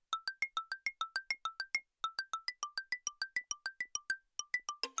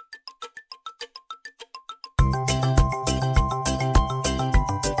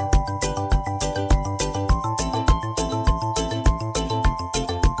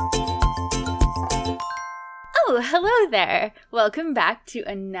hello there. Welcome back to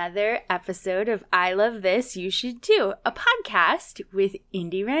another episode of I Love This, You Should Too, a podcast with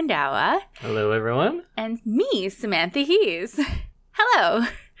Indy Randawa. Hello, everyone. And me, Samantha Hees. Hello.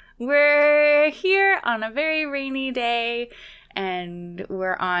 We're here on a very rainy day, and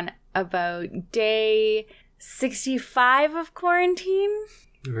we're on about day 65 of quarantine.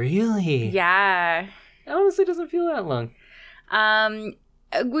 Really? Yeah. Honestly, it doesn't feel that long.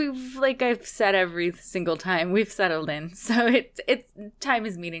 We've, like I've said every single time, we've settled in. So it's time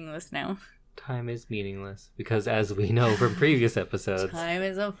is meaningless now. Time is meaningless because, as we know from previous episodes, time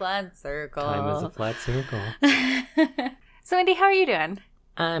is a flat circle. Time is a flat circle. So, Indy, how are you doing?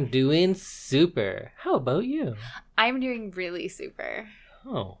 I'm doing super. How about you? I'm doing really super.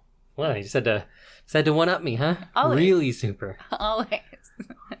 Oh, well, you just had to one-up me, huh? Always. Really super. Always.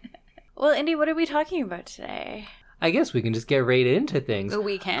 Well, Indy, what are we talking about today? I guess we can just get right into things.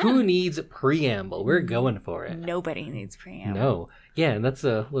 We can. Who needs a preamble? We're going for it. Nobody needs preamble. No. Yeah, and that's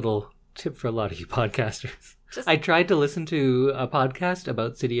a little tip for a lot of you podcasters. I tried to listen to a podcast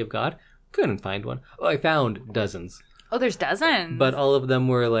about City of God. Couldn't find one. Oh, I found dozens. Oh, there's dozens. But all of them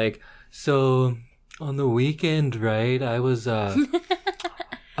were like, so on the weekend, right, I was at,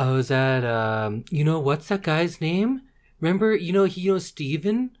 what's that guy's name? Remember,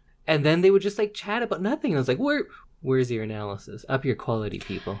 Steven? And then they would just like chat about nothing. And I was like, where's your analysis? Up your quality,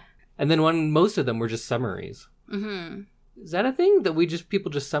 people. And then most of them were just summaries. Mm-hmm. Is that a thing that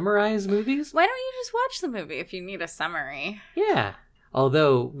people just summarize movies? Why don't you just watch the movie if you need a summary? Yeah.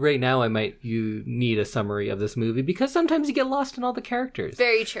 Although right now you need a summary of this movie because sometimes you get lost in all the characters.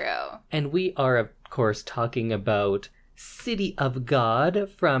 Very true. And we are, of course, talking about City of God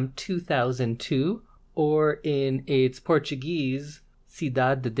from 2002, or in its Portuguese,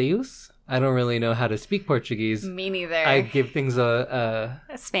 Cidade de Deus. I don't really know how to speak Portuguese. Me neither. I give things a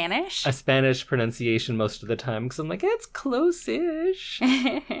Spanish? A Spanish pronunciation most of the time because I'm like, it's close-ish.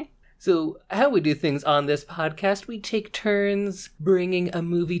 So how we do things on this podcast, we take turns bringing a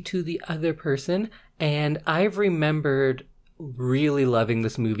movie to the other person. And I've remembered really loving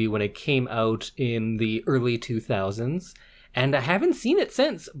this movie when it came out in the early 2000s. And I haven't seen it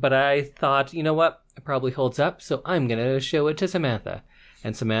since, but I thought, you know what? It probably holds up, so I'm going to show it to Samantha.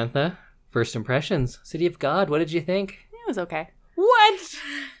 And Samantha, first impressions, City of God, what did you think? It was okay. What?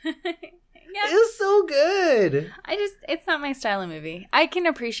 Yeah. It was so good. It's not my style of movie. I can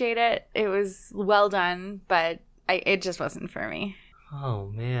appreciate it. It was well done, but it just wasn't for me. Oh,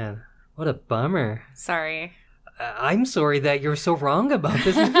 man. What a bummer. Sorry. I'm sorry that you're so wrong about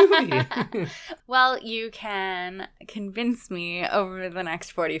this movie. Well, you can convince me over the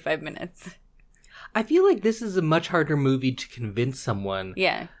next 45 minutes. I feel like this is a much harder movie to convince someone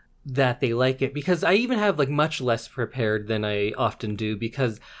that they like it, because I even have much less prepared than I often do,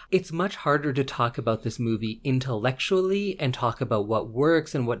 because it's much harder to talk about this movie intellectually and talk about what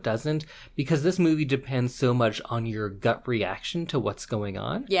works and what doesn't, because this movie depends so much on your gut reaction to what's going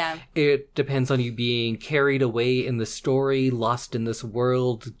on. Yeah. It depends on you being carried away in the story, lost in this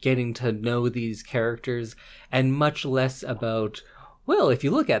world, getting to know these characters, and much less about, well, if you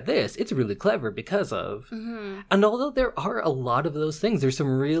look at this, it's really clever because of. Mm-hmm. And although there are a lot of those things, there's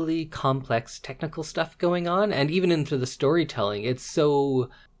some really complex technical stuff going on. And even into the storytelling, it's so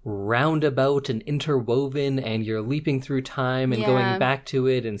roundabout and interwoven, and you're leaping through time and going back to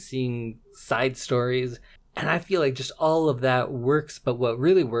it and seeing side stories. And I feel like just all of that works. But what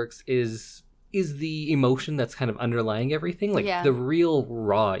really works is the emotion that's kind of underlying everything. The real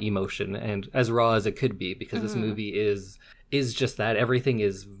raw emotion, and as raw as it could be, because this movie is just that. Everything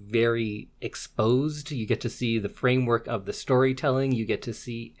is very exposed. You get to see the framework of the storytelling. You get to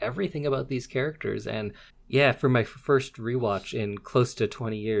see everything about these characters. And yeah, for my first rewatch in close to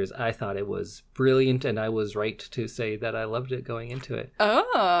 20 years, I thought it was brilliant, and I was right to say that I loved it going into it. Oh,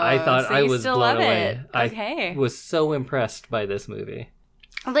 I thought so I was blown away. It. Okay. I was so impressed by this movie.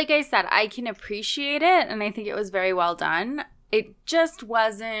 Like I said, I can appreciate it, and I think it was very well done. It just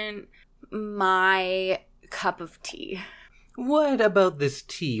wasn't my cup of tea. What about this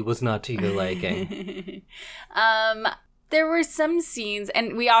tea was not to your liking? There were some scenes,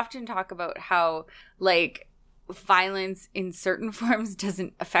 and we often talk about how, violence in certain forms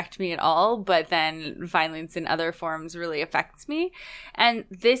doesn't affect me at all, but then violence in other forms really affects me. And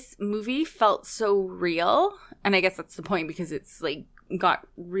this movie felt so real, and I guess that's the point, because it's, got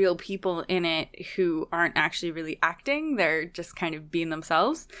real people in it who aren't actually really acting. They're just kind of being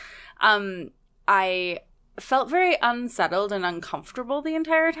themselves. I felt very unsettled and uncomfortable the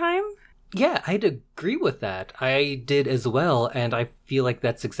entire time. Yeah, I'd agree with that. I did as well, and I feel like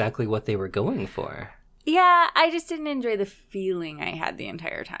that's exactly what they were going for. Yeah, I just didn't enjoy the feeling I had the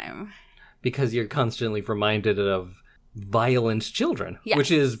entire time. because you're constantly reminded of violent children, Yes.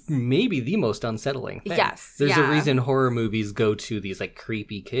 which is maybe the most unsettling thing. Yes, There's yeah. a reason horror movies go to these like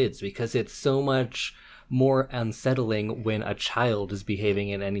creepy kids, because it's so much more unsettling when a child is behaving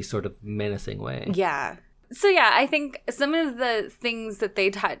in any sort of menacing way. Yeah. So yeah, I think some of the things that they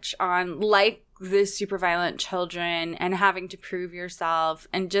touch on, like the super violent children and having to prove yourself,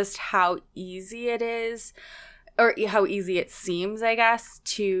 and just how easy it is, or how easy it seems, I guess,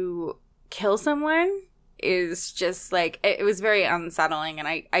 to kill someone, is just like, it was very unsettling, and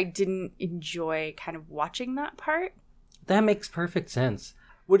I didn't enjoy kind of watching that part. That makes perfect sense.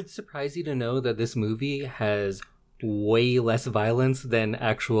 Would it surprise you to know that this movie has way less violence than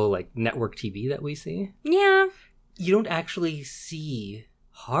actual like network TV that we see? Yeah. You don't actually see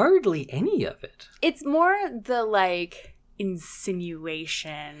hardly any of it. It's more the like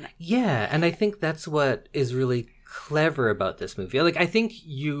insinuation. Yeah, and I think that's what is really clever about this movie. Like, I think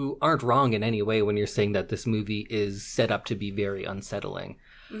you aren't wrong in any way when you're saying that this movie is set up to be very unsettling.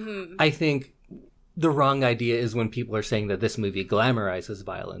 Mm-hmm. I think the wrong idea is when people are saying that this movie glamorizes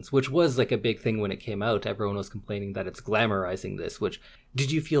violence, which was like a big thing when it came out. Everyone was complaining that it's glamorizing this, which, did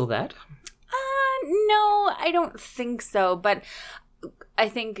you feel that? No, I don't think so. But I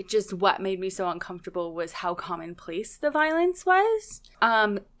think just what made me so uncomfortable was how commonplace the violence was,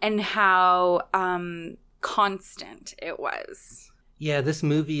 and how constant it was. Yeah, this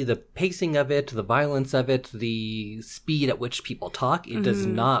movie, the pacing of it, the violence of it, the speed at which people talk, it does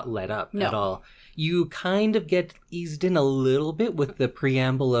not let up at all. You kind of get eased in a little bit with the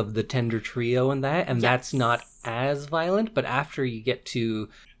preamble of the Tender Trio and that, and that's not as violent, but after you get to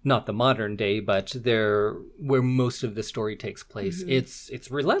not the modern day, but there where most of the story takes place, it's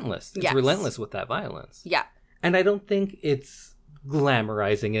relentless. It's relentless with that violence. Yeah. And I don't think it's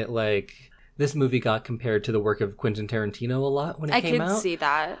glamorizing it like this movie got compared to the work of Quentin Tarantino a lot when it came out. I could see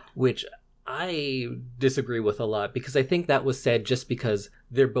that. Which I disagree with a lot, because I think that was said just because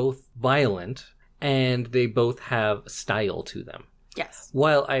they're both violent and they both have style to them. Yes.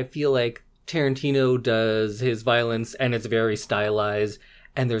 While I feel like Tarantino does his violence and it's very stylized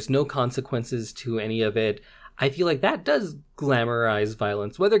and there's no consequences to any of it, I feel like that does glamorize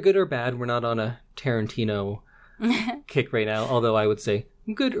violence. Whether good or bad, we're not on a Tarantino kick right now, although I would say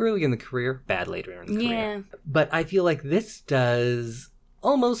good early in the career, bad later in the career. But I feel like this does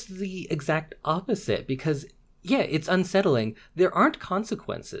almost the exact opposite, because yeah, it's unsettling. There aren't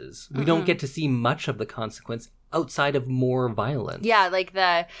consequences. We don't get to see much of the consequence outside of more violence. Yeah, like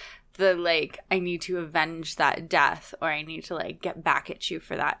the like, I need to avenge that death, or I need to like get back at you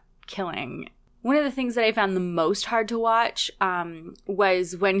for that killing. One of the things that I found the most hard to watch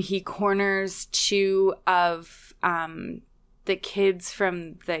was when he corners two of the kids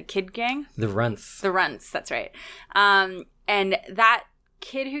from the kid gang. The Runts. The Runts, that's right. And that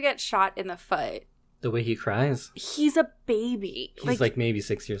kid who gets shot in the foot, The way he cries. he's a baby. He's like maybe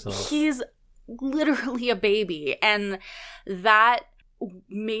 6 years old. He's literally a baby. And that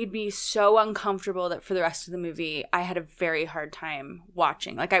made me so uncomfortable that for the rest of the movie, I had a very hard time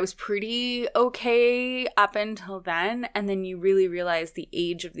watching. Like, I was pretty okay up until then. And then you really realize the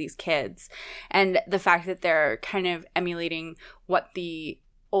age of these kids and the fact that they're kind of emulating what the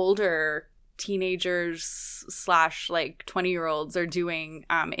older teenagers / like 20-year-olds are doing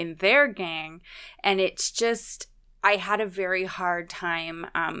in their gang. And it's just, I had a very hard time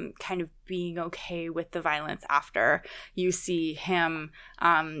kind of being okay with the violence after you see him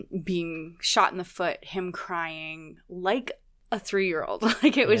being shot in the foot, him crying like a 3-year-old.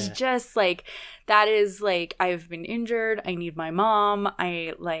 Like, it was just like, that is like, I've been injured, I need my mom,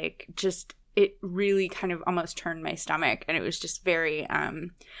 I like just, it really kind of almost turned my stomach, and it was just very I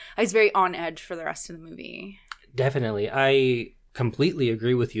was very on edge for the rest of the movie. Definitely. I completely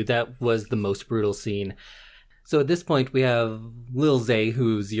agree with you. That was the most brutal scene. So at this point, we have Lil Zay,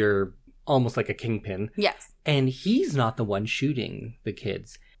 who's your almost like a kingpin. Yes. And he's not the one shooting the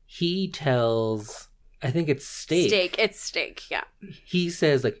kids. He tells, I think it's Steak. It's Steak, yeah. He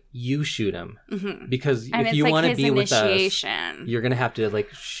says, like, you shoot him. Mm-hmm. Because and if you like want to be initiation. with us, you're going to have to,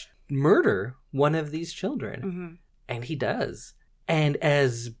 like, murder one of these children. Mm-hmm. And he does. And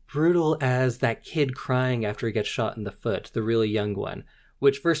as brutal as that kid crying after he gets shot in the foot, the really young one,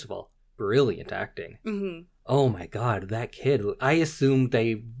 which, first of all, brilliant acting. Mm-hmm. Oh my God, that kid. I assumed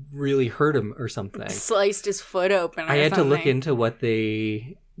they really hurt him or something. Sliced his foot open or I had something. to look into what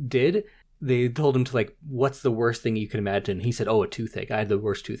they did. They told him to, like, what's the worst thing you can imagine? He said, oh, a toothache. I had the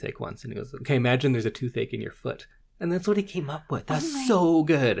worst toothache once. And he goes, okay, imagine there's a toothache in your foot. And that's what he came up with. That's so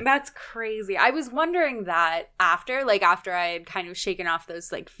good. That's crazy. I was wondering that after I had kind of shaken off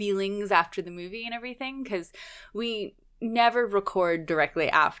those, like, feelings after the movie and everything, because we never record directly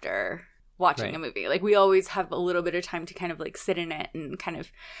after watching Right. a movie. Like, we always have a little bit of time to kind of like sit in it and kind of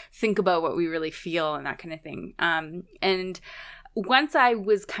think about what we really feel and that kind of thing. And once I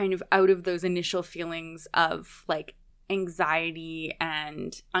was kind of out of those initial feelings of like anxiety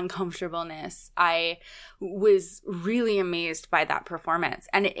and uncomfortableness, I was really amazed by that performance.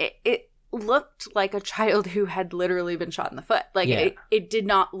 And it looked like a child who had literally been shot in the foot. Like, Yeah. it did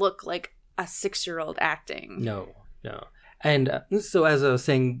not look like a 6-year-old acting. No. And so, as I was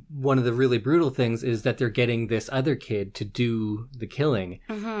saying, one of the really brutal things is that they're getting this other kid to do the killing.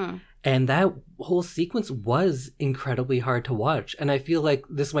 Mm-hmm. And that whole sequence was incredibly hard to watch. And I feel like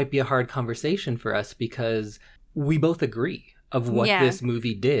this might be a hard conversation for us because we both agree of what Yeah. this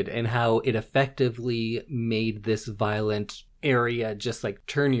movie did and how it effectively made this violent area just like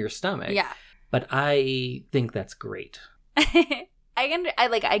turn your stomach. Yeah. But I think that's great.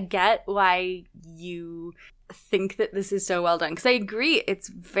 I get why you think that this is so well done, because I agree it's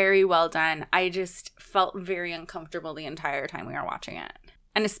very well done. I just felt very uncomfortable the entire time we were watching it,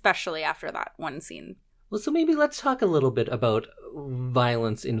 and especially after that one scene. Well, so maybe let's talk a little bit about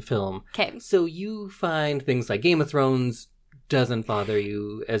violence in film. Okay. So you find things like Game of Thrones doesn't bother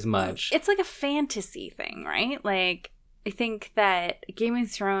you as much. It's like a fantasy thing, right? Like, I think that Game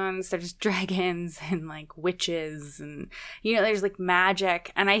of Thrones, there's dragons and like witches and, there's like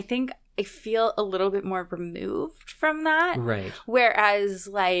magic. And I think I feel a little bit more removed from that. Right. Whereas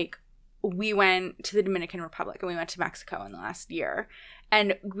like we went to the Dominican Republic and we went to Mexico in the last year.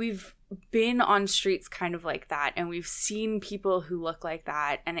 And we've been on streets kind of like that. And we've seen people who look like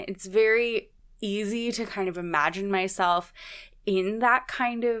that. And it's very easy to kind of imagine myself in that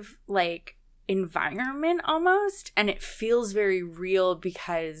kind of like environment almost. And it feels very real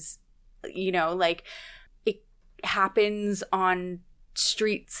because, like it happens on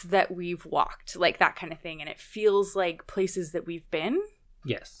streets that we've walked, like that kind of thing. And it feels like places that we've been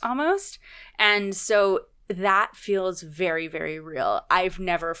Yes. almost. And so that feels very, very real. I've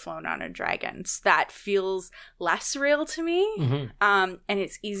never flown on a dragon. So that feels less real to me. Mm-hmm. And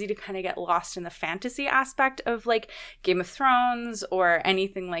it's easy to kind of get lost in the fantasy aspect of like Game of Thrones or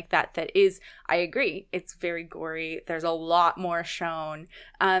anything like that. That is, I agree, it's very gory. There's a lot more shown.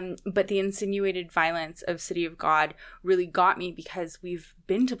 But the insinuated violence of City of God really got me because we've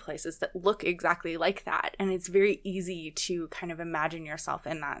been to places that look exactly like that. And it's very easy to kind of imagine yourself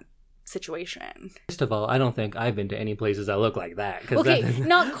in that situation. First of all, I don't think I've been to any places that look like that. 'Cause Okay, that-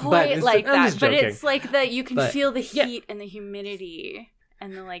 not quite like I'm that, just but joking. it's like that you can But, feel the yeah. heat and the humidity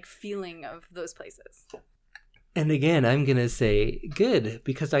and the like feeling of those places. And again, I'm going to say good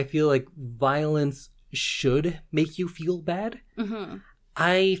because I feel like violence should make you feel bad. Mm-hmm.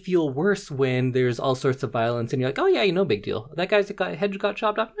 I feel worse when there's all sorts of violence and you're like, oh yeah, big deal. That guy's head got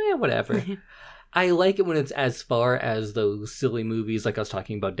chopped off. Whatever. I like it when it's as far as those silly movies like I was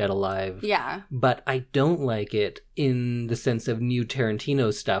talking about Dead Alive. Yeah. But I don't like it in the sense of new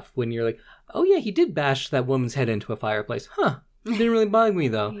Tarantino stuff when you're like, oh yeah, he did bash that woman's head into a fireplace. Huh. Didn't really bug me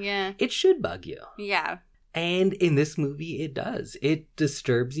though. Yeah. It should bug you. Yeah. And in this movie, it does. It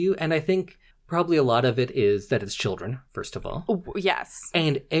disturbs you. And I think probably a lot of it is that it's children, first of all. Oh, yes.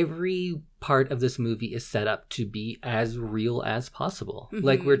 And every part of this movie is set up to be as real as possible. Mhm.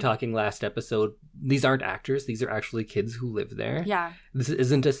 Like we were talking last episode, these aren't actors. These are actually kids who live there. Yeah. This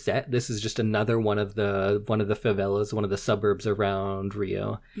isn't a set. This is just another one of the favelas, one of the suburbs around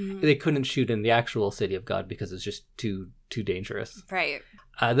Rio. Mhm. They couldn't shoot in the actual City of God because it's just too dangerous. Right.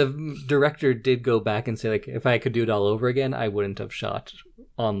 The director did go back and say, like, if I could do it all over again, I wouldn't have shot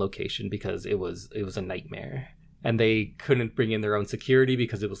on location because it was a nightmare. And they couldn't bring in their own security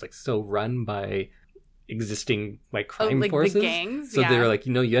because it was like so run by existing like crime like forces. the gangs. So yeah. they were like,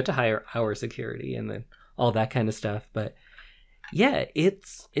 you had to hire our security and then all that kind of stuff. But yeah,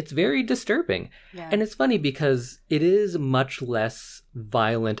 it's very disturbing. Yeah. And it's funny because it is much less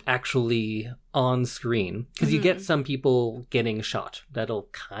violent actually on screen because you get some people getting shot. That'll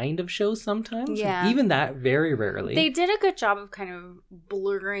kind of show sometimes. Yeah. Even that very rarely. They did a good job of kind of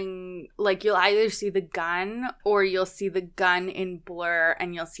blurring, like you'll either see the gun or you'll see the gun in blur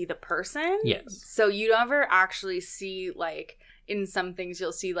and you'll see the person. Yes. So you never actually see, like, in some things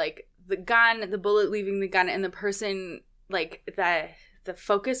you'll see like the gun, the bullet leaving the gun, and the person, like the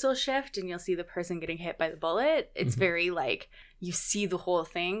focus will shift and you'll see the person getting hit by the bullet. It's very like you see the whole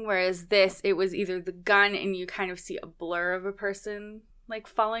thing, whereas this, it was either the gun and you kind of see a blur of a person like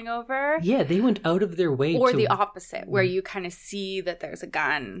falling over, Yeah, they went out of their way or to... the opposite where you kind of see that there's a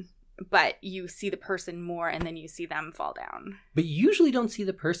gun but you see the person more and then you see them fall down. But you usually don't see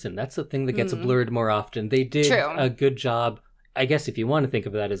the person. That's the thing that gets blurred more often. They did True. a good job. I guess if you want to think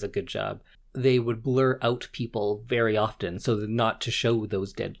of that as a good job, they would blur out people very often so that not to show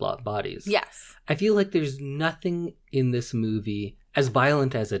those dead bodies. Yes. I feel like there's nothing in this movie, as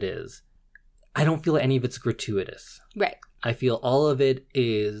violent as it is, I don't feel any of it's gratuitous. Right. I feel all of it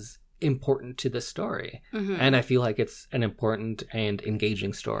is important to the story. Mm-hmm. And I feel like it's an important and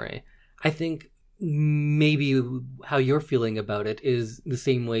engaging story. I think maybe how you're feeling about it is the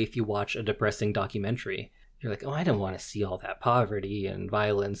same way if you watch a depressing documentary. You're like, oh, I don't want to see all that poverty and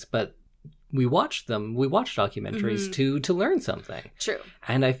violence, but we watch documentaries to learn something. True.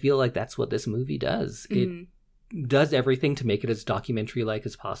 And I feel like that's what this movie does. It does everything to make it as documentary-like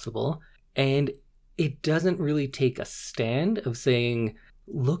as possible. And it doesn't really take a stand of saying,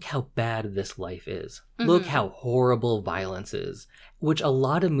 look how bad this life is. Look how horrible violence is, which a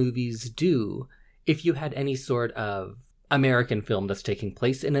lot of movies do. If you had any sort of American film that's taking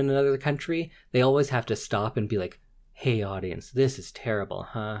place in another country, they always have to stop and be like, hey, audience, this is terrible,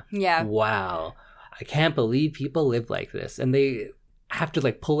 huh? Yeah. Wow. I can't believe people live like this. And they have to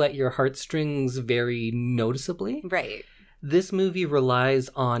like pull at your heartstrings very noticeably. Right. This movie relies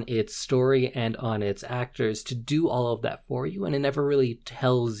on its story and on its actors to do all of that for you, and it never really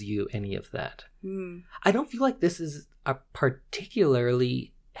tells you any of that. I don't feel like this is a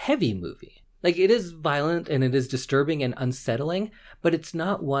particularly heavy movie. Like, it is violent and it is disturbing and unsettling, but it's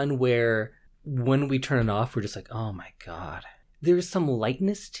not one where when we turn it off, we're just like, oh my God. There's some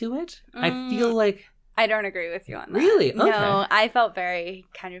lightness to it. I feel like... I don't agree with you on that. Really? Okay. No, I felt very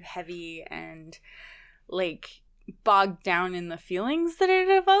kind of heavy and like bogged down in the feelings that it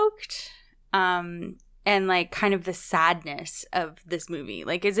evoked. And like kind of the sadness of this movie.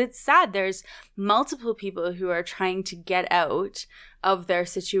 Like, is it sad? There's multiple people who are trying to get out of their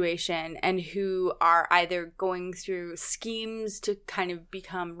situation and who are either going through schemes to kind of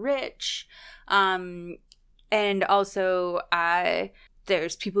become rich. And also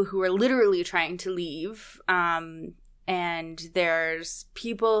there's people who are literally trying to leave. And there's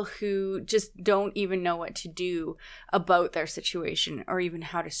people who just don't even know what to do about their situation or even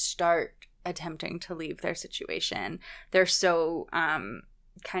how to start attempting to leave their situation. They're so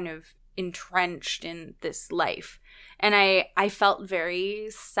kind of entrenched in this life. And I felt very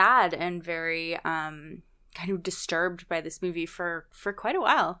sad and very kind of disturbed by this movie for quite a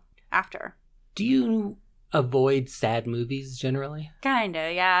while after. Do you avoid sad movies generally?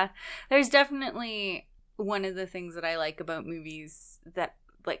 Kinda, yeah. There's definitely one of the things that I like about movies that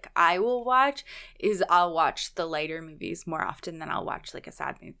like I will watch is I'll watch the lighter movies more often than I'll watch like a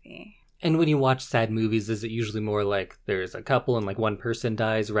sad movie. And when you watch sad movies, is it usually more like there's a couple and like one person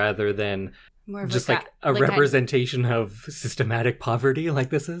dies rather than more just like a representation of systematic poverty like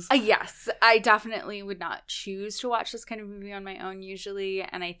this is? Yes, I definitely would not choose to watch this kind of movie on my own usually.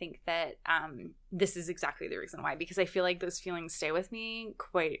 And I think that this is exactly the reason why, because I feel like those feelings stay with me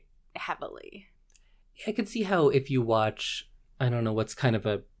quite heavily. I could see how if you watch, I don't know, what's kind of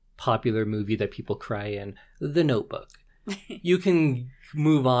a popular movie that people cry in, The Notebook. You can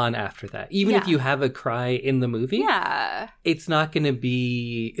move on after that. Even if you have a cry in the movie, it's not going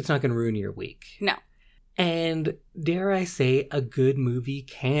to ruin your week. No. And dare I say, a good movie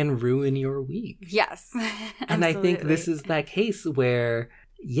can ruin your week. Yes. And I think this is that case where,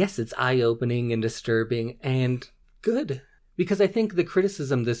 yes, it's eye-opening and disturbing and good. Because I think the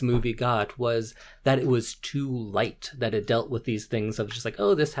criticism this movie got was that it was too light, that it dealt with these things of just like,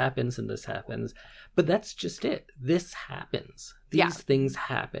 oh, this happens and this happens. But that's just it. This happens. These things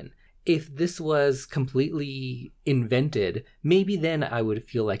happen. If this was completely invented, maybe then I would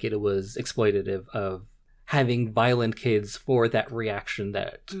feel like it was exploitative of having violent kids for that reaction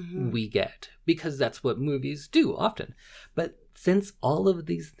that we get. Because that's what movies do often. But since all of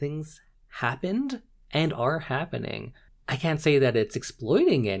these things happened and are happening, I can't say that it's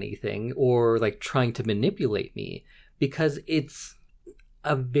exploiting anything or like trying to manipulate me, because it's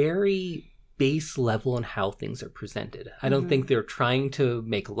a very base level in how things are presented. I don't think they're trying to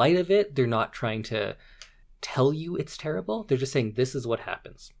make light of it. They're not trying to tell you it's terrible. They're just saying this is what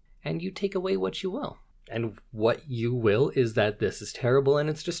happens. And you take away what you will. And what you will is that this is terrible and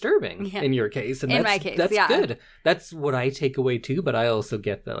it's disturbing in your case. And in my case, that's good. That's what I take away too. But I also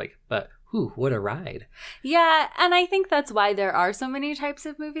get that like, but whew, what a ride. Yeah, and I think that's why there are so many types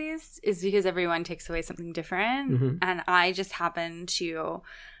of movies, is because everyone takes away something different. And I just happen to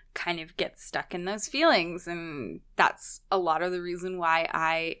kind of get stuck in those feelings. And that's a lot of the reason why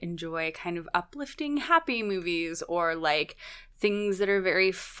I enjoy kind of uplifting, happy movies or like things that are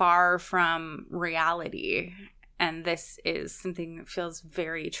very far from reality. And this is something that feels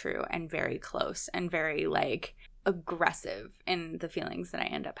very true and very close and very like aggressive in the feelings that I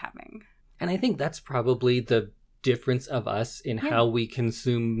end up having. And I think that's probably the difference of us in how we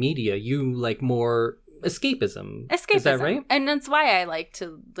consume media. You like more escapism. Is that right? And that's why I like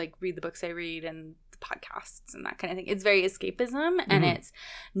to like read the books I read and the podcasts and that kind of thing. It's very escapism, and it's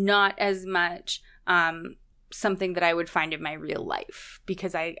not as much something that I would find in my real life,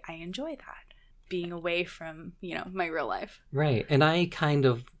 because I enjoy that, being away from, you know, my real life. Right. And I kind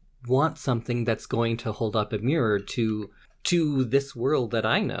of want something that's going to hold up a mirror to this world that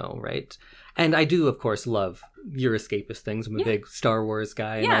I know, right? And I do, of course, love your escapist things. I'm a big Star Wars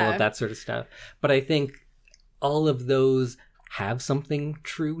guy and all of that sort of stuff. But I think all of those have something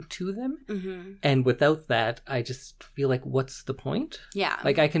true to them. And without that, I just feel like, what's the point? Yeah.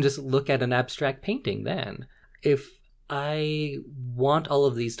 Like, I can just look at an abstract painting then. If I want all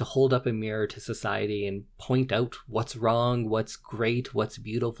of these to hold up a mirror to society and point out what's wrong, what's great, what's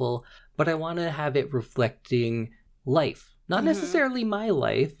beautiful, but I want to have it reflecting life. Not necessarily my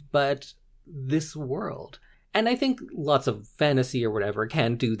life, but this world. And I think lots of fantasy or whatever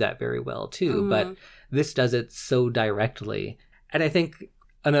can do that very well too, but this does it so directly. And I think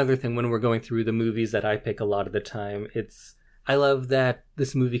another thing, when we're going through the movies that I pick a lot of the time, I love that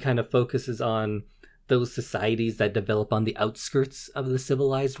this movie kind of focuses on those societies that develop on the outskirts of the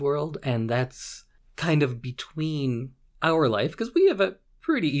civilized world, and that's kind of between our life, because we have a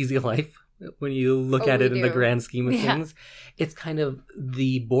pretty easy life when you look at it in the grand scheme of things. It's kind of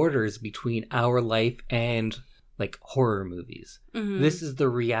the borders between our life and like horror movies. This is the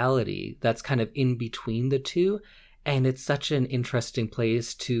reality that's kind of in between the two, and it's such an interesting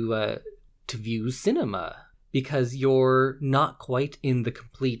place to view cinema, because you're not quite in the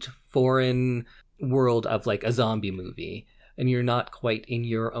complete foreign world of like a zombie movie, and you're not quite in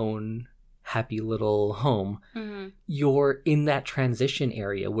your own happy little home. You're in that transition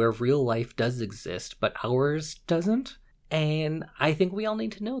area where real life does exist, but ours doesn't. And I think we all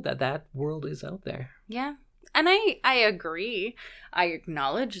need to know that that world is out there. Yeah. And I agree. I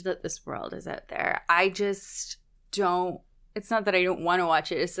acknowledge that this world is out there. I just don't, it's not that I don't want to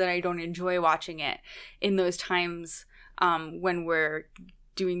watch it, it's that I don't enjoy watching it in those times when we're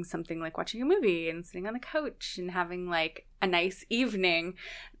doing something like watching a movie and sitting on the couch and having like a nice evening.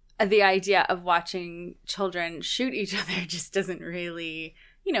 The idea of watching children shoot each other just doesn't really,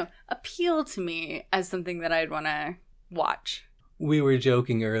 you know, appeal to me as something that I'd want to watch. We were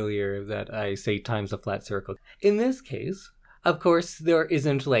joking earlier that I say time's a flat circle. In this case, of course, there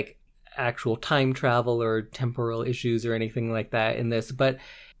isn't like actual time travel or temporal issues or anything like that in this, but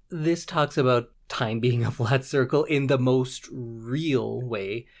this talks about time being a flat circle in the most real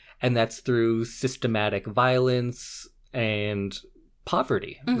way, and that's through systematic violence and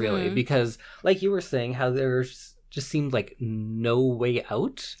poverty, really, because like you were saying, how there's just seemed like no way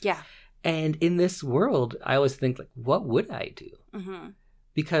out. Yeah. And in this world, I always think like, what would I do?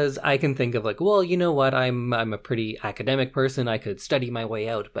 Because I can think of like, well, you know what, I'm a pretty academic person, I could study my way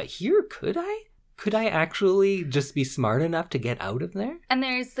out, but here, could I? Could I actually just be smart enough to get out of there? And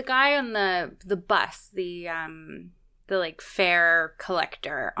there's the guy on the bus, the like fare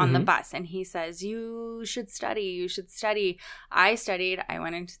collector on the bus, and he says, you should study. I studied, I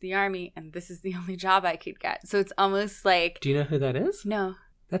went into the army, and this is the only job I could get. So it's almost like... Do you know who that is? No.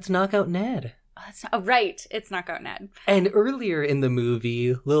 That's Knockout Ned. Right, it's Knockout Ned. And earlier in the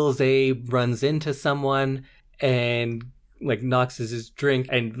movie, Lil Zay runs into someone and like knocks his drink,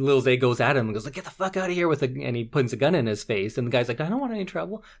 and Lil Zay goes at him and goes like, get the fuck out of here and he puts a gun in his face, and the guy's like, I don't want any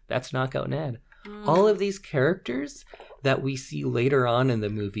trouble. That's Knockout Ned. All of these characters that we see later on in the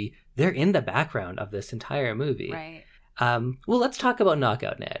movie, they're in the background of this entire movie. Right. Well, let's talk about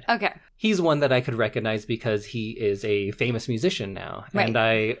Knockout Ned. Okay. He's one that I could recognize because he is a famous musician now.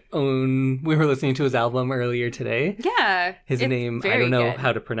 Right. And we were listening to his album earlier today. Yeah. His name, I don't know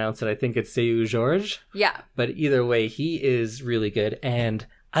how to pronounce it. I think it's Seu Jorge. Yeah. But either way, he is really good. And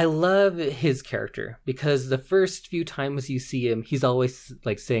I love his character because the first few times you see him, he's always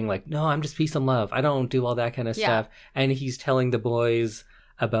like saying like, no, I'm just peace and love. I don't do all that kind of stuff. And he's telling the boys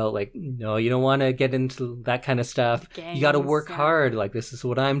about like, no, you don't want to get into that kind of stuff. Gangs, you got to work hard. Like, this is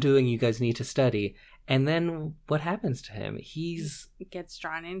what I'm doing. You guys need to study. And then what happens to him? He gets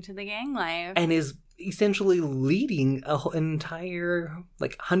drawn into the gang life. And is essentially leading an entire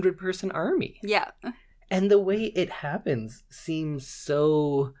like 100-person army. Yeah. And the way it happens seems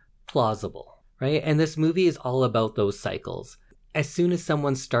so plausible, right? And this movie is all about those cycles. As soon as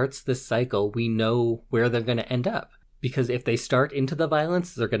someone starts this cycle, we know where they're going to end up. Because if they start into the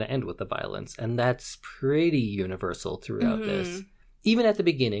violence, they're going to end with the violence. And that's pretty universal throughout this. Even at the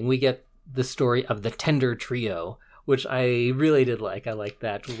beginning, we get the story of the Tender Trio, which I really did like. I like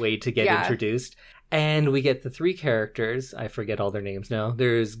that way to get introduced. And we get the 3 characters. I forget all their names now.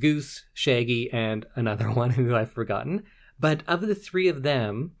 There's Goose, Shaggy, and another one who I've forgotten. But of the 3 of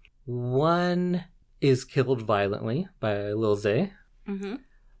them, one is killed violently by Lil Zay. Mm-hmm.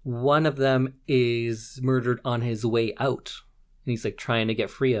 One of them is murdered on his way out. And he's like trying to get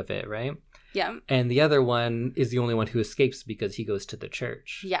free of it, right? Yeah. And the other one is the only one who escapes because he goes to the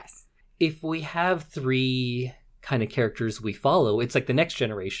church. Yes. If we have 3 kind of characters we follow, it's like the next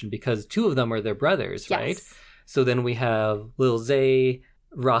generation because 2 of them are their brothers, Yes. right? So then we have Lil Zay,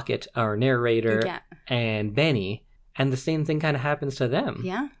 Rocket, our narrator, and Benny. And the same thing kind of happens to them.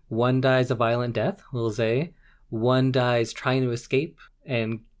 Yeah. One dies a violent death, Lil Zay. One dies trying to escape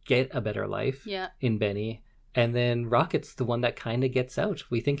and get a better life in Benny. And then Rocket's the one that kind of gets out.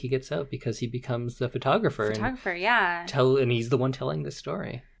 We think he gets out because he becomes the photographer. And he's the one telling the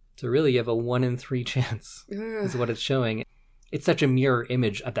story. So really, you have a 1 in 3 chance is what it's showing. It's such a mirror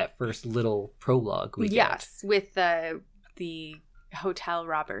image of that first little prologue we get. Yes, with the hotel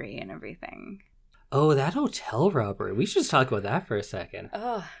robbery and everything. Oh, that hotel robbery. We should just talk about that for a second.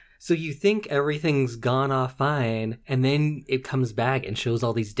 Oh. So you think everything's gone off fine, and then it comes back and shows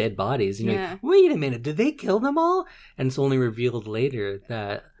all these dead bodies. And you're like, wait a minute, did they kill them all? And it's only revealed later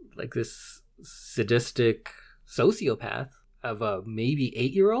that like this sadistic sociopath of a maybe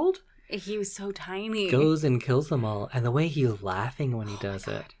 8-year-old. He was so tiny. Goes and kills them all. And the way he's laughing when he does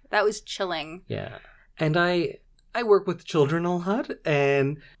it. That was chilling. Yeah. And I work with children a lot,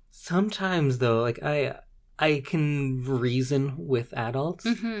 and sometimes though, like I can reason with adults.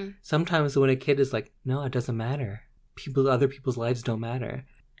 Mm-hmm. Sometimes when a kid is like, no, it doesn't matter. Other people's lives don't matter.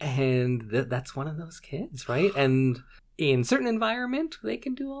 And that's one of those kids, right? And in certain environment, they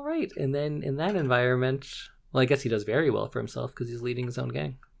can do all right. And then in that environment, well, I guess he does very well for himself because he's leading his own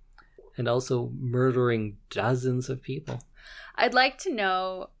gang. And also murdering dozens of people. I'd like to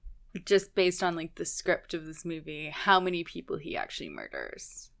know, just based on like the script of this movie, how many people he actually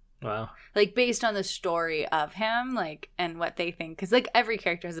murders. Wow. Like, based on the story of him, like, and what they think. Because, like, every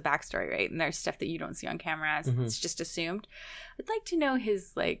character has a backstory, right? And there's stuff that you don't see on camera. So it's just assumed. I'd like to know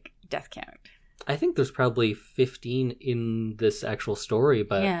his, like, death count. I think there's probably 15 in this actual story,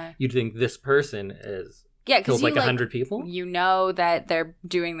 but you'd think this person is killed like 100 people? You know that they're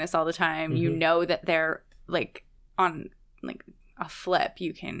doing this all the time. Mm-hmm. You know that they're, like, on, like, a flip.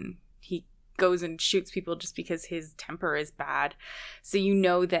 He goes and shoots people just because his temper is bad. So you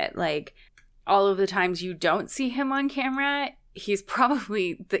know that like all of the times you don't see him on camera, he's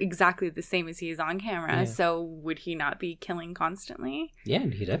probably exactly the same as he is on camera. Yeah. So would he not be killing constantly? Yeah,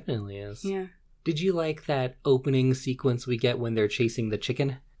 he definitely is. Yeah. Did you like that opening sequence we get when they're chasing the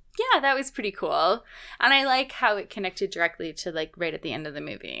chicken? Yeah, that was pretty cool. And I like how it connected directly to like right at the end of the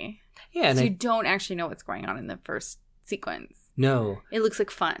movie. Yeah. So you don't actually know what's going on in the first sequence. No. It looks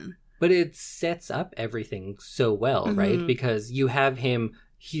like fun. But it sets up everything so well, right? Because you have him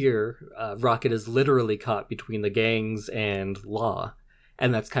here. Rocket is literally caught between the gangs and law.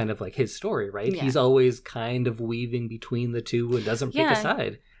 And that's kind of like his story, right? Yeah. He's always kind of weaving between the two and doesn't pick a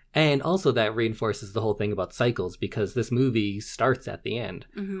side. And also that reinforces the whole thing about cycles because this movie starts at the end,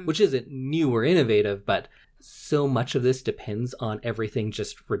 which isn't new or innovative, but so much of this depends on everything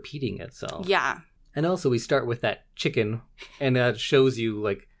just repeating itself. Yeah. And also we start with that chicken and that shows you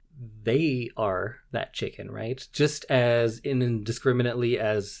like, they are that chicken, right? Just as indiscriminately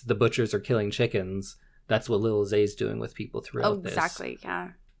as the butchers are killing chickens, that's what Lil Zay's doing with people throughout this. Exactly, yeah.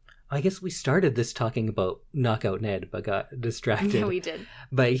 I guess we started this talking about Knockout Ned, but got distracted. Yeah, we did.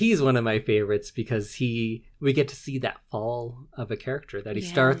 But he's one of my favorites because we get to see that fall of a character, that he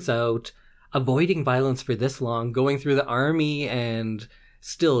starts out avoiding violence for this long, going through the army, and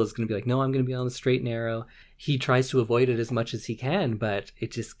still is going to be like, no, I'm going to be on the straight and narrow. He tries to avoid it as much as he can, but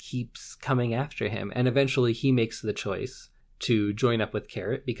it just keeps coming after him. And eventually he makes the choice to join up with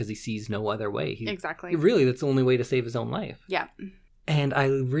Carrot because he sees no other way. Exactly. Really, that's the only way to save his own life. Yeah. And I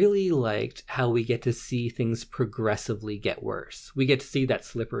really liked how we get to see things progressively get worse. We get to see that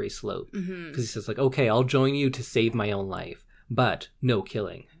slippery slope. Because he says like, okay, I'll join you to save my own life, but no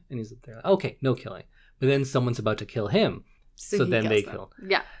killing. And he's like, okay, no killing. But then someone's about to kill him. So then they kill.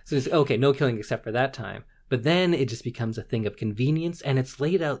 Yeah. So it's okay, no killing except for that time. But then it just becomes a thing of convenience, and it's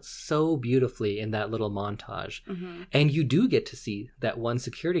laid out so beautifully in that little montage. And you do get to see that one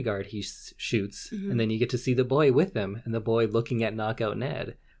security guard he shoots, and then you get to see the boy with him, and the boy looking at Knockout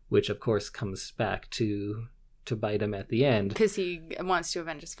Ned, which of course comes back to bite him at the end. Because he wants to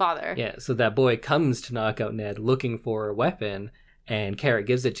avenge his father. Yeah, so that boy comes to Knockout Ned looking for a weapon, And Carrot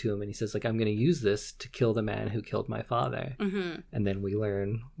gives it to him, and he says, like, I'm going to use this to kill the man who killed my father. Mm-hmm. And then we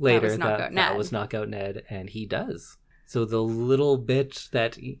learn later that was Knockout Ned, and he does. So the little bit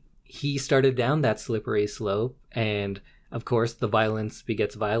that he started down that slippery slope, and of course the violence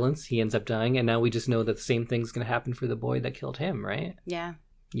begets violence. He ends up dying, and now we just know that the same thing's going to happen for the boy that killed him, right? Yeah.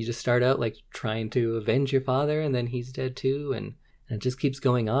 You just start out like trying to avenge your father, and then he's dead too, and it just keeps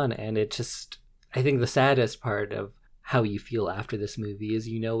going on. And it just, I think the saddest part of how you feel after this movie is,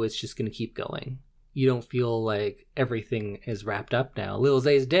 it's just going to keep going. You don't feel like everything is wrapped up now. Lil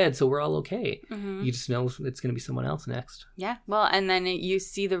Zay's dead, so we're all okay. Mm-hmm. You just know it's going to be someone else next. Yeah. Well, and then you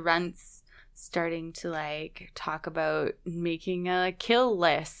see the Runts starting to like talk about making a kill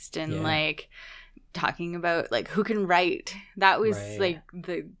list and like talking about like who can write. That was like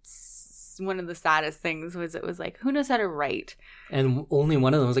one of the saddest things was it was like, who knows how to write? And only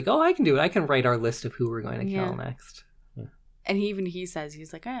one of them was like, oh, I can do it. I can write our list of who we're going to kill next. And he says,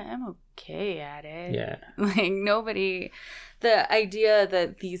 he's like, I'm okay at it. Yeah. Like nobody, the idea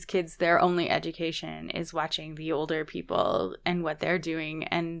that these kids, their only education is watching the older people and what they're doing.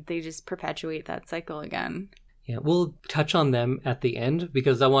 And they just perpetuate that cycle again. Yeah. We'll touch on them at the end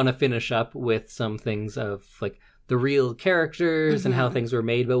because I want to finish up with some things of like the real characters and how things were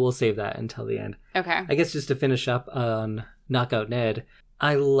made, but we'll save that until the end. Okay. I guess just to finish up on Knockout Ned,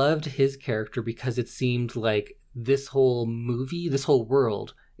 I loved his character because it seemed like this whole movie, this whole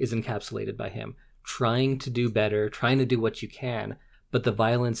world is encapsulated by him. Trying to do better, trying to do what you can, but the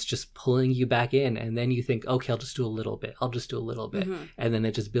violence just pulling you back in. And then you think, okay, I'll just do a little bit. And then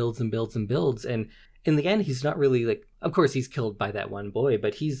it just builds and builds and builds. And in the end, he's not really like, of course, he's killed by that one boy,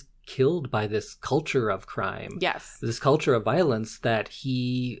 but he's killed by this culture of crime. Yes. This culture of violence that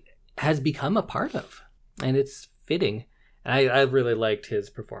he has become a part of. And it's fitting. I really liked his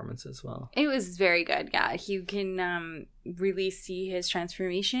performance as well. It was very good, yeah. You can really see his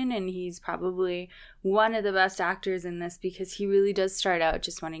transformation, and he's probably one of the best actors in this because he really does start out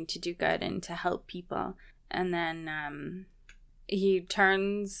just wanting to do good and to help people. And then he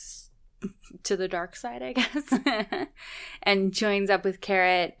turns to the dark side, I guess, and joins up with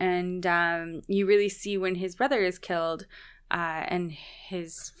Carrot. And you really see when his brother is killed and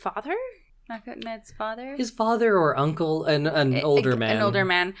his father... Ned's father? His father or uncle, an older man. An older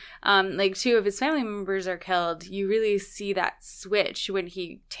man. Like two of his family members are killed. You really see that switch when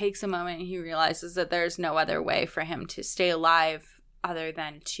he takes a moment and he realizes that there's no other way for him to stay alive other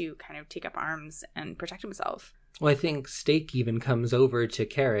than to kind of take up arms and protect himself. Well, I think Steak even comes over to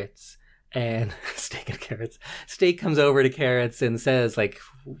Carrots and... Steak comes over to Carrots and says, like,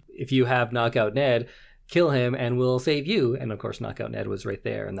 if you have Knockout Ned... kill him and we'll save you. And of course Knockout Ned was right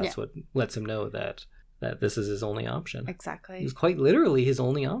there, and that's what lets him know that this is his only option. Exactly. It was quite literally his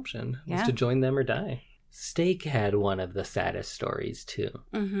only option was to join them or die. Steak had one of the saddest stories too,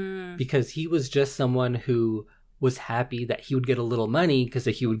 because he was just someone who was happy that he would get a little money because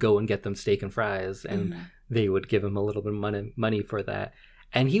he would go and get them steak and fries, and they would give him a little bit of money for that,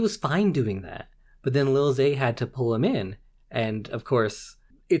 and he was fine doing that. But then Lil Zay had to pull him in, and of course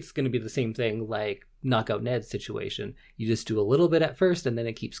it's going to be the same thing like Knockout Ned's situation. You just do a little bit at first and then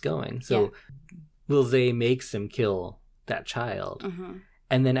it keeps going. So Lil Zay makes him kill that child.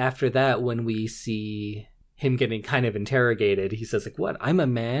 And then after that, when we see him getting kind of interrogated, he says like, what? I'm a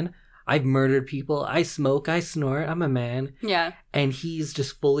man. I've murdered people. I smoke. I snort. I'm a man. Yeah. And he's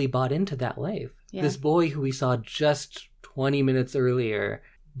just fully bought into that life. Yeah. This boy who we saw just 20 minutes earlier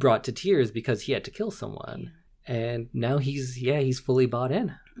brought to tears because he had to kill someone. Yeah. And now he's fully bought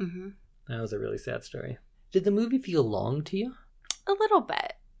in. That was a really sad story. Did the movie feel long to you? A little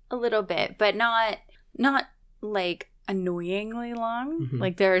bit, but not like annoyingly long.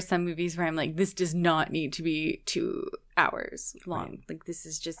 Like there are some movies where I'm like, this does not need to be 2 hours long. Right. Like this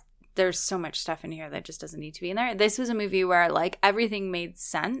is just, there's so much stuff in here that just doesn't need to be in there. This was a movie where like everything made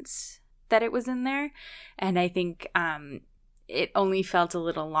sense that it was in there. And I think it only felt a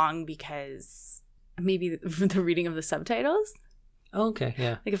little long because maybe the reading of the subtitles. Oh, okay,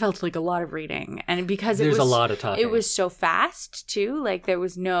 yeah. Like it felt like a lot of reading, and because there's a lot of talking. It was so fast too. Like there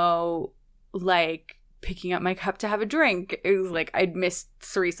was no like picking up my cup to have a drink. It was like I'd missed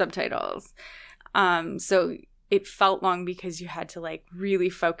 3 subtitles. So it felt long because you had to like really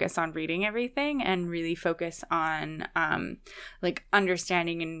focus on reading everything and really focus on like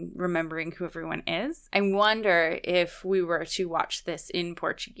understanding and remembering who everyone is. I wonder if we were to watch this in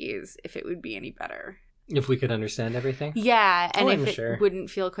Portuguese, if it would be any better. If we could understand everything? Yeah, and if it wouldn't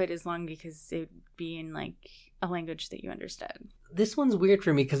feel quite as long because it would be in like a language that you understood. This one's weird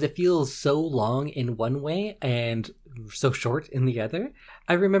for me because it feels so long in one way and so short in the other.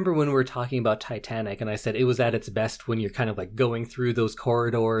 I remember when we were talking about Titanic and I said it was at its best when you're kind of like going through those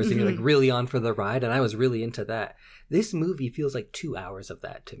corridors and you're like really on for the ride, and I was really into that. This movie feels like 2 hours of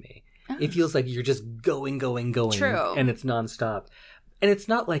that to me. It feels like you're just going, True. and it's nonstop. And it's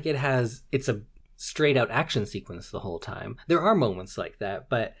not like it's a straight out action sequence the whole time. There are moments like that,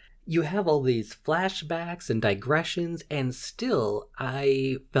 but you have all these flashbacks and digressions, and still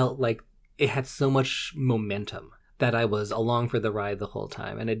I felt like it had so much momentum that I was along for the ride the whole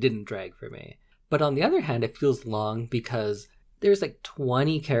time, and it didn't drag for me. But on the other hand, it feels long because there's like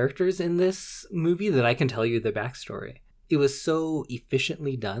 20 characters in this movie that I can tell you the backstory. It was so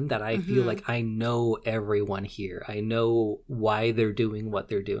efficiently done that I feel like I know everyone here. I know why they're doing what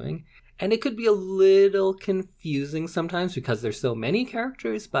they're doing. And it could be a little confusing sometimes because there's so many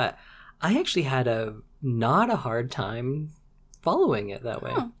characters, but I actually had not a hard time following it that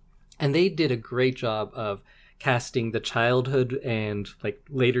way. And they did a great job of casting the childhood and like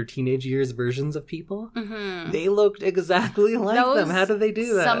later teenage years versions of people. They looked exactly like them. How did they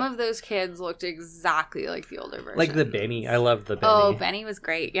do that? Some of those kids looked exactly like the older version. Like the Benny. I loved the Benny. Oh, Benny was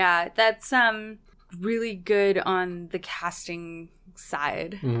great. Yeah, that's really good on the casting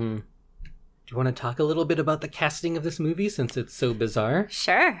side. Do you want to talk a little bit about the casting of this movie since it's so bizarre?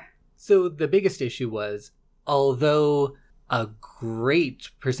 Sure. So the biggest issue was, although a great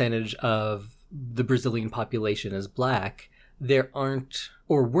percentage of the Brazilian population is black, there aren't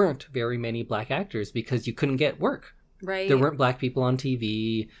or weren't very many black actors because you couldn't get work. Right. There weren't black people on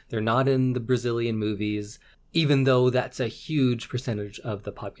TV. They're not in the Brazilian movies, even though that's a huge percentage of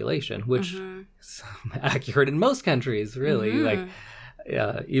the population, which is accurate in most countries, really. Like,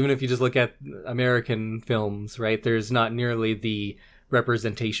 even if you just look at American films, right, there's not nearly the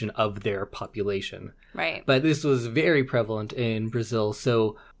representation of their population. Right. But this was very prevalent in Brazil,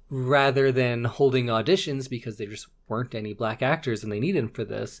 so rather than holding auditions because there just weren't any black actors and they needed for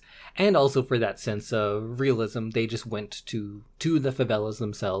this, and also for that sense of realism, they just went to the favelas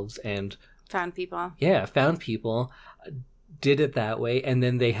themselves and found people. Yeah, found people, did it that way, and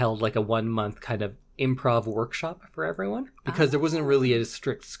then they held like a 1 month kind of improv workshop for everyone because there wasn't really a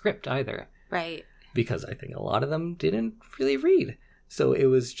strict script either. Right. Because I think a lot of them didn't really read. So it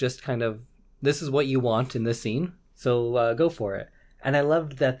was just kind of, this is what you want in this scene, so go for it. And I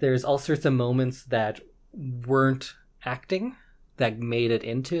loved that there's all sorts of moments that weren't acting that made it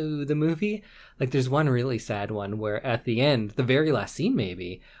into the movie. Like there's one really sad one where at the end, the very last scene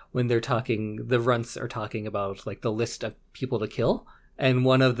maybe, when they're talking, the runts are talking about like the list of people to kill. And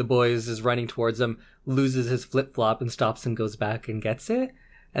one of the boys is running towards them, loses his flip-flop and stops and goes back and gets it.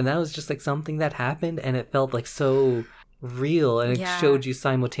 And that was just like something that happened and it felt like so real. And it showed you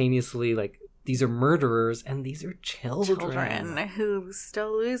simultaneously like, these are murderers and these are children who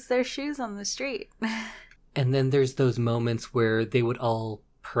still lose their shoes on the street. And then there's those moments where they would all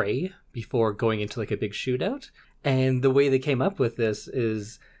pray before going into like a big shootout. And the way they came up with this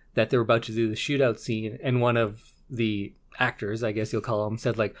is that they were about to do the shootout scene, and one of the actors, I guess you'll call him,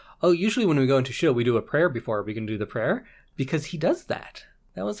 said like, oh, usually when we go into shootout we do a prayer before we can do the prayer, because he does that.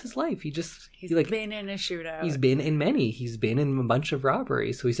 That was his life. He's like, been in a shootout. He's been in many. He's been in a bunch of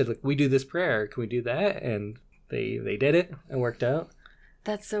robberies. So he said, like, we do this prayer. Can we do that? And they did it. It worked out.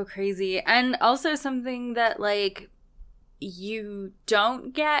 That's so crazy. And also something that, like, you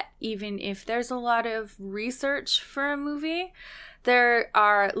don't get even if there's a lot of research for a movie. There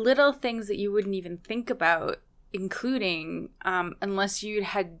are little things that you wouldn't even think about including unless you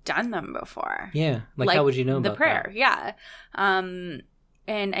had done them before. Yeah. Like how would you know about the prayer? That? Yeah.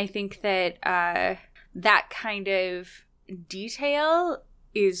 And I think that that kind of detail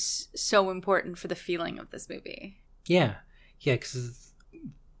is so important for the feeling of this movie. Yeah. Yeah, because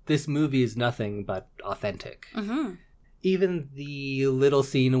this movie is nothing but authentic. Even the little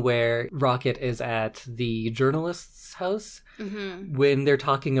scene where Rocket is at the journalist's house, when they're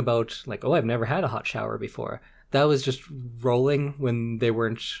talking about, like, oh, I've never had a hot shower before. That was just rolling when they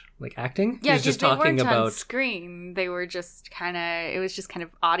weren't like acting. Yeah, he was just they talking weren't about on screen. They were just kind of. It was just kind of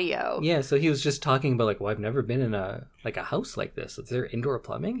audio. Yeah, so he was just talking about like, well, I've never been in a house like this. Is there indoor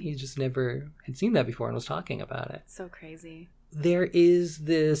plumbing? He just never had seen that before and was talking about it. So crazy. There is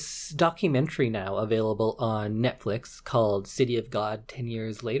this documentary now available on Netflix called City of God 10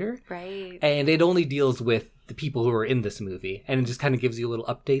 Years Later. Right. And it only deals with the people who are in this movie, and it just kind of gives you little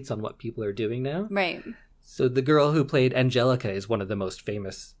updates on what people are doing now. Right. So the girl who played Angelica is one of the most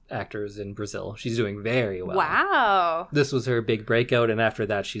famous actors in Brazil. She's doing very well. Wow. This was her big breakout, and after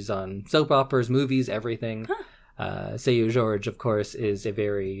that she's on soap operas, movies, everything. Seu Jorge, of course, is a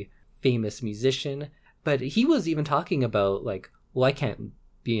very famous musician. But he was even talking about, like, well, I can't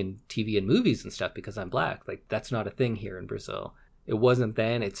be in TV and movies and stuff because I'm black. Like, that's not a thing here in Brazil. It wasn't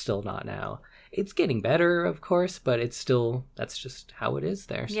then, it's still not now. It's getting better, of course, but it's still, that's just how it is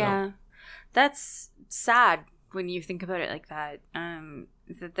there. So. Yeah. That's sad when you think about it like that.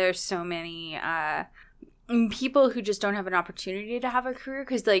 That there's so many people who just don't have an opportunity to have a career.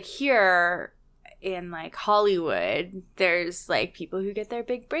 Because, like, here in, like, Hollywood, there's, like, people who get their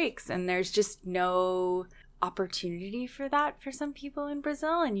big breaks. And there's just no opportunity for that for some people in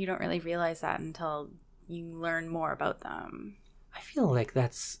Brazil, and you don't really realize that until you learn more about them. I feel like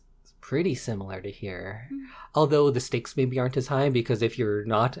that's pretty similar to here. Although the stakes maybe aren't as high, because if you're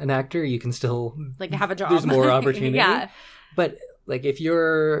not an actor, you can still like have a job. There's more opportunity. Yeah. But like if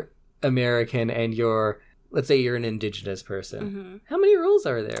you're American and let's say you're an indigenous person, how many roles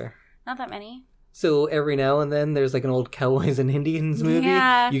are there? Not that many. So every now and then there's like an old Cowboys and Indians movie.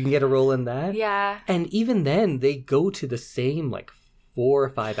 Yeah. You can get a role in that. Yeah. And even then they go to the same like 4 or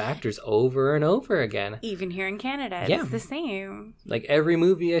 5 actors over and over again. Even here in Canada, it's the same. Like every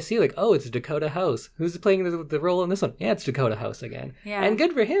movie I see, like, oh, it's Dakota House. Who's playing the role in this one? Yeah, it's Dakota House again. Yeah. And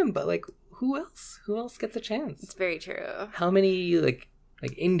good for him, but like who else? Who else gets a chance? It's very true. How many like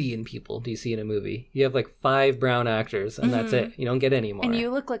Indian people do you see in a movie? You have like 5 brown actors and that's it. You don't get any more. And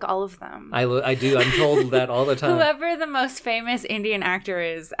you look like all of them. I do. I'm told that all the time. Whoever the most famous Indian actor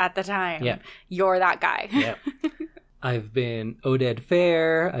is at the time, you're that guy. Yeah. I've been Oded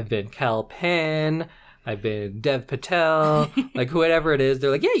Fair. I've been Kal Penn. I've been Dev Patel. Like whoever it is,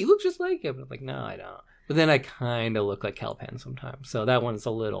 they're like, yeah, you look just like him. I'm like, no, I don't. But then I kind of look like Kal Penn sometimes. So that one's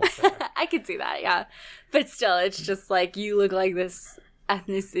a little fair. I could see that, yeah. But still, it's just like you look like this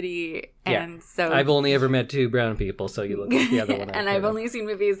ethnicity, and so I've only ever met 2 brown people, so you look like the other one. And I've only seen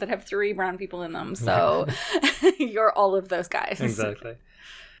movies that have 3 brown people in them, so you're all of those guys. Exactly.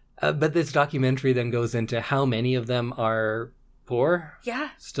 But this documentary then goes into how many of them are poor. Yeah.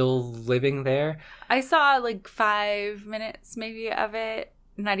 Still living there. I saw like 5 minutes maybe of it,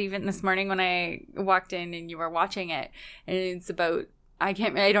 not even this morning when I walked in and you were watching it, and it's about I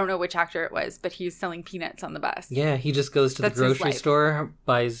don't know which actor it was, but he was selling peanuts on the bus. Yeah, he just goes to the grocery store,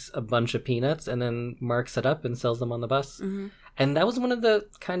 buys a bunch of peanuts, and then marks it up and sells them on the bus. Mm-hmm. And that was one of the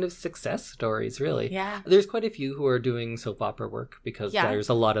kind of success stories, really. Yeah. There's quite a few who are doing soap opera work because there's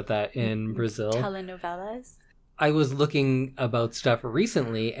a lot of that in Brazil. Telenovelas. I was looking about stuff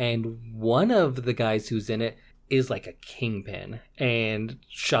recently, and one of the guys who's in it is like a kingpin and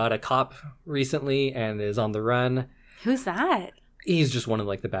shot a cop recently and is on the run. Who's that? He's just one of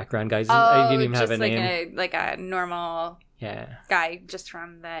like the background guys. Oh, I didn't even have a name. Like a normal guy just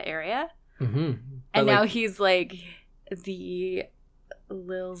from the area. Mm-hmm. And now he's like the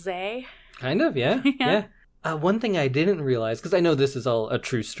Lil Zay. Kind of, yeah. Yeah. One thing I didn't realize, because I know this is all a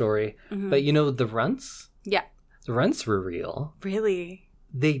true story, but you know the Runts? Yeah. The Runts were real. Really?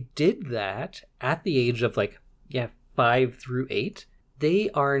 They did that at the age of 5 through 8. They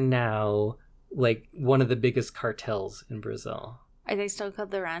are now like one of the biggest cartels in Brazil. Are they still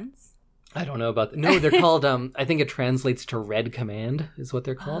called the Runts? I don't know about that. No, they're called, I think it translates to Red Command is what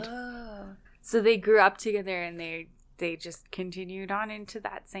they're called. Oh. So they grew up together and they just continued on into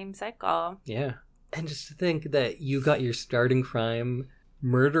that same cycle. Yeah. And just to think that you got your start in crime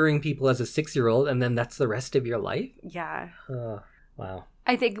murdering people as a 6-year-old and then that's the rest of your life? Yeah. Wow.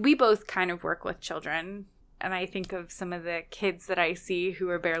 I think we both kind of work with children. And I think of some of the kids that I see who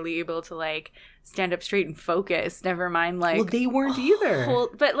are barely able to stand up straight and focus. Never mind well, they weren't either.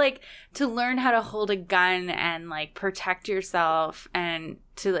 But to learn how to hold a gun and protect yourself and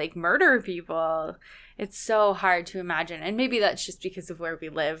to murder people, it's so hard to imagine. And maybe that's just because of where we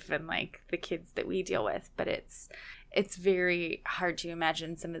live and the kids that we deal with. But it's very hard to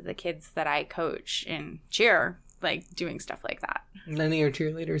imagine some of the kids that I coach in cheer doing stuff like that. None of your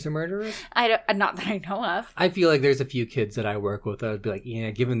cheerleaders are murderers? Not that I know of. I feel like there's a few kids that I work with that would be like,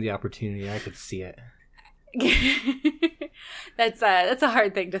 yeah, given the opportunity, I could see it. That's a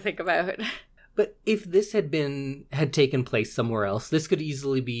hard thing to think about. But if this had taken place somewhere else, this could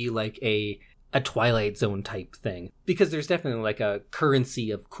easily be a Twilight Zone type thing. Because there's definitely a currency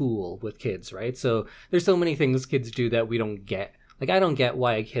of cool with kids, right? So there's so many things kids do that we don't get. I don't get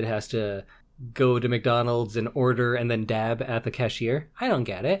why a kid has to go to McDonald's and order and then dab at the cashier. I don't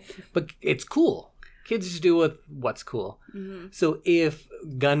get it, but it's cool. Kids just do what's cool. Mm-hmm. So if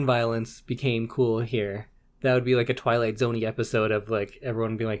gun violence became cool here, that would be a Twilight Zone-y episode of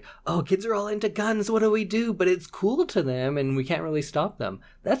everyone being like, oh, kids are all into guns, what do we do? But it's cool to them and we can't really stop them.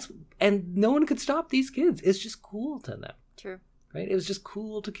 And no one could stop these kids. It's just cool to them. True. Right? It was just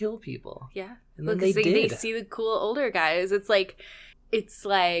cool to kill people. Yeah. And then they did. They see the cool older guys. It's it's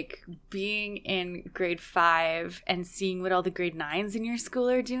like being in grade 5 and seeing what all the grade 9s in your school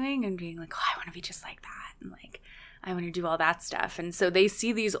are doing and being like, oh, I want to be just like that. And like, I want to do all that stuff. And so they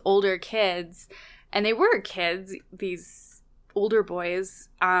see these older kids, and they were kids, these older boys,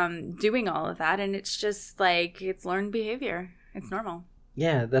 doing all of that. And it's just like, it's learned behavior. It's normal.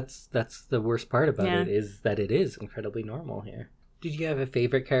 Yeah, that's the worst part about it, is that it is incredibly normal here. Did you have a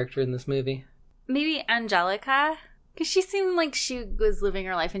favorite character in this movie? Maybe Angelica. Because she seemed like she was living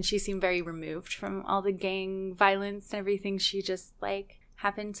her life, and she seemed very removed from all the gang violence and everything. She just, like,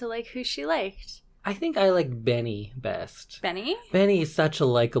 happened to like who she liked. I think I like Benny best. Benny? Benny is such a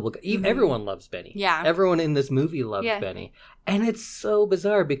likable guy. Mm-hmm. Everyone loves Benny. Yeah. Everyone in this movie loves Benny. And it's so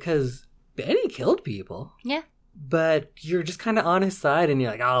bizarre because Benny killed people. Yeah. But you're just kind of on his side, and you're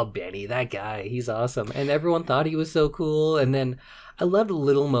like, oh, Benny, that guy, he's awesome. And everyone thought he was so cool. And then I love the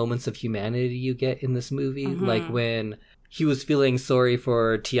little moments of humanity you get in this movie. Mm-hmm. Like when he was feeling sorry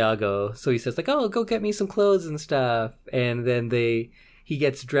for Tiago. So he says, like, oh, go get me some clothes and stuff. And then he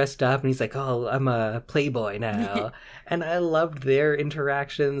gets dressed up, and he's like, oh, I'm a playboy now. And I loved their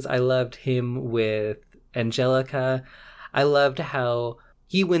interactions. I loved him with Angelica. I loved how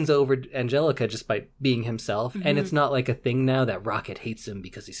he wins over Angelica just by being himself. Mm-hmm. And it's not like a thing now that Rocket hates him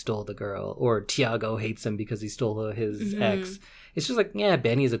because he stole the girl, or Tiago hates him because he stole his ex. It's just like, yeah,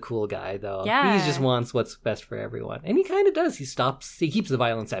 Benny's a cool guy, though. Yeah. He just wants what's best for everyone. And he kind of does. He keeps the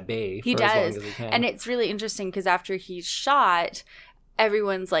violence at bay for as long as he can. And it's really interesting because after he's shot,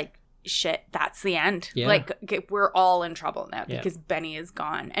 everyone's like, shit, that's the end. Yeah. Like, we're all in trouble now because Benny is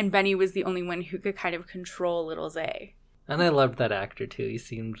gone. And Benny was the only one who could kind of control little Zay. And I loved that actor, too. He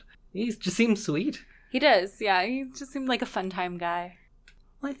just seemed sweet. He does, yeah. He just seemed like a fun time guy.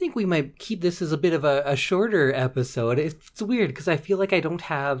 Well, I think we might keep this as a bit of a shorter episode. It's weird because I feel like I don't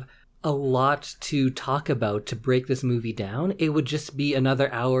have a lot to talk about to break this movie down. It would just be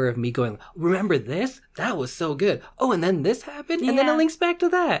another hour of me going, remember this? That was so good. Oh, and then this happened? And then it links back to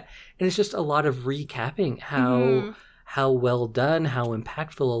that. And it's just a lot of recapping how well done, how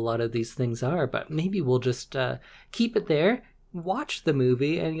impactful a lot of these things are. But maybe we'll just keep it there, watch the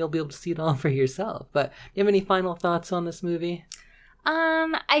movie, and you'll be able to see it all for yourself. But do you have any final thoughts on this movie?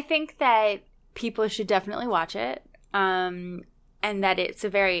 I think that people should definitely watch it. And that it's a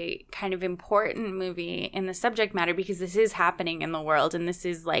very kind of important movie in the subject matter because this is happening in the world. And this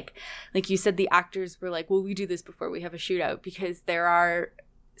is like you said, the actors were like, well, we do this before we have a shootout, because there are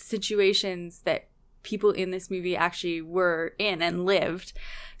situations that people in this movie actually were in and lived.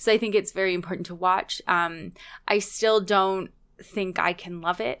 So I think it's very important to watch. I still don't think I can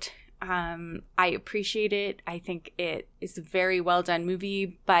love it. I appreciate it. I think it is a very well done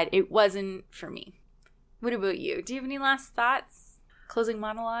movie, but it wasn't for me. What about you? Do you have any last thoughts? Closing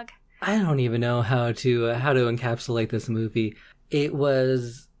monologue? I don't even know how to encapsulate this movie. It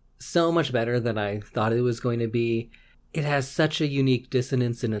was so much better than I thought it was going to be. It has such a unique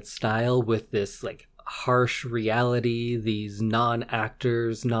dissonance in its style with this like harsh reality, these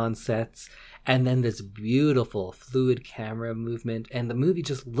non-actors, non-sets, and then this beautiful fluid camera movement, and the movie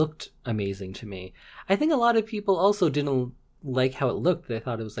just looked amazing to me. I think a lot of people also didn't like how it looked. They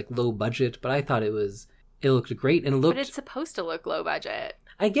thought it was like low budget, but I thought it looked great, and But it's supposed to look low budget.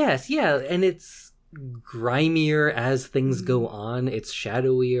 I guess, yeah, and it's grimier as things go on. It's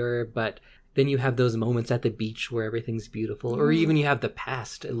shadowier, but then you have those moments at the beach where everything's beautiful, or even you have the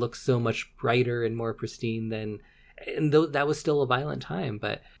past. It looks so much brighter and more pristine that was still a violent time.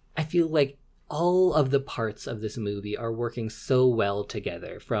 But I feel like all of the parts of this movie are working so well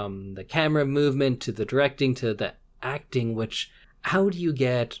together, from the camera movement to the directing to the acting, which, how do you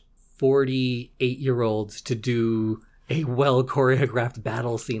get 48-year-olds to do a well choreographed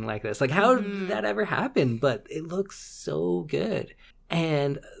battle scene like this? Like, how did that ever happen? But it looks so good.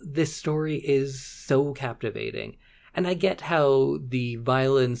 And this story is so captivating. And I get how the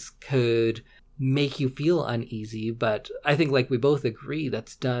violence could make you feel uneasy, but I think, like we both agree,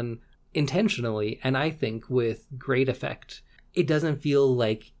 that's done intentionally, and I think with great effect. It doesn't feel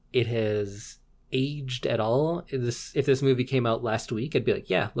like it has aged at all. If this movie came out last week, I'd be like,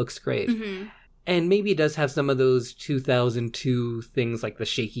 yeah, looks great. Mm-hmm. And maybe it does have some of those 2002 things like the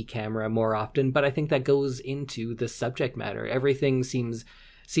shaky camera more often, but I think that goes into the subject matter. Everything seems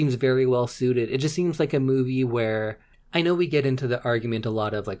very well suited. It just seems like a movie where, I know we get into the argument a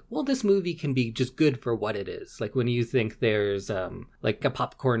lot of like, well, this movie can be just good for what it is. Like when you think there's like a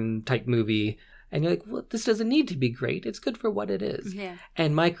popcorn type movie, and you're like, well, this doesn't need to be great. It's good for what it is. Yeah.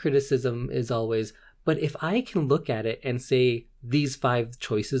 And my criticism is always, but if I can look at it and say these 5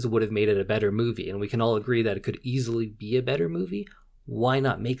 choices would have made it a better movie, and we can all agree that it could easily be a better movie, why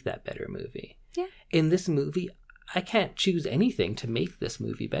not make that better movie? Yeah. In this movie, I can't choose anything to make this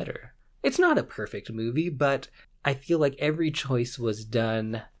movie better. It's not a perfect movie, but I feel like every choice was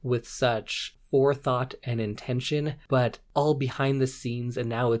done with such forethought and intention, but all behind the scenes, and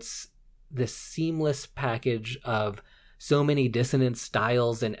now it's this seamless package of so many dissonant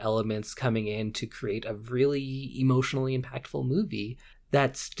styles and elements coming in to create a really emotionally impactful movie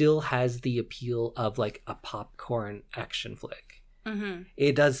that still has the appeal of like a popcorn action flick. Mm-hmm.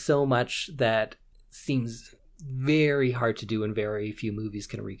 It does so much that seems very hard to do and very few movies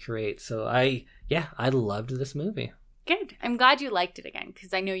can recreate. So I loved this movie. Good. I'm glad you liked it again,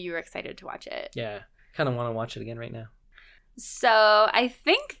 because I know you were excited to watch it. Yeah. Kind of want to watch it again right now. So I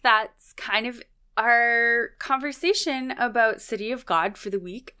think that's kind of our conversation about City of God for the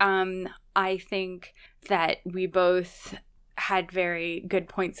week. I think that we both had very good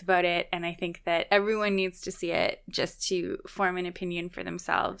points about it, and I think that everyone needs to see it just to form an opinion for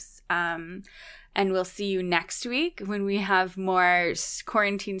themselves. And we'll see you next week when we have more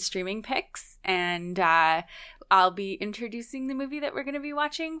quarantine streaming picks, and I'll be introducing the movie that we're going to be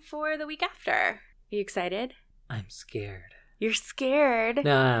watching for the week after. Are you excited? I'm scared. You're scared?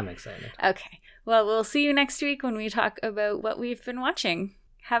 No, I'm excited. Okay. Well, we'll see you next week when we talk about what we've been watching.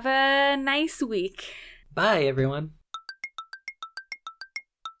 Have a nice week. Bye, everyone.